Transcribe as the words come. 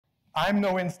I'm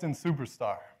no instant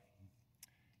superstar.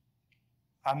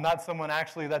 I'm not someone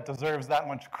actually that deserves that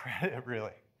much credit,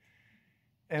 really.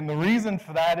 And the reason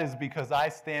for that is because I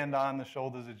stand on the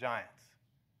shoulders of giants,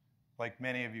 like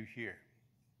many of you here.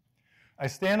 I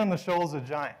stand on the shoulders of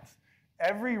giants.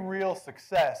 Every real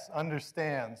success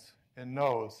understands and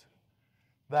knows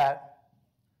that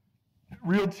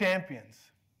real champions,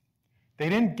 they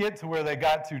didn't get to where they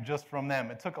got to just from them.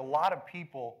 It took a lot of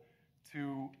people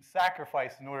to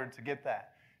sacrifice in order to get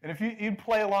that. And if you'd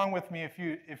play along with me,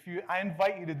 I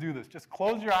invite you to do this. Just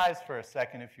close your eyes for a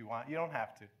second if you want. You don't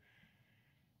have to.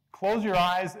 Close your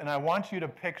eyes, and I want you to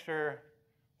picture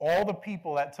all the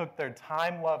people that took their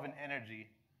time, love, and energy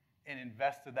and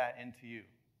invested that into you.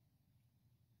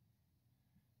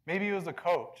 Maybe it was a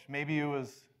coach. Maybe it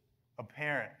was a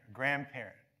parent, a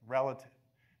grandparent, relative.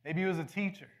 Maybe it was a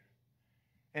teacher.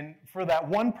 And for that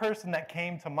one person that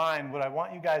came to mind, what I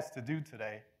want you guys to do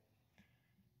today,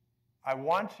 I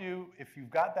want you, if you've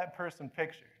got that person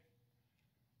pictured,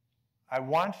 I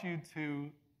want you to,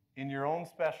 in your own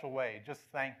special way, just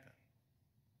thank them.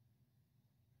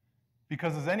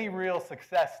 Because as any real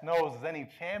success knows, as any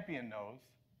champion knows,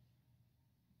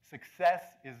 success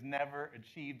is never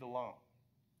achieved alone.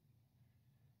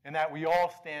 And that we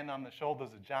all stand on the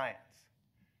shoulders of giants.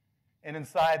 And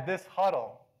inside this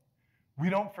huddle, we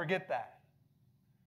don't forget that.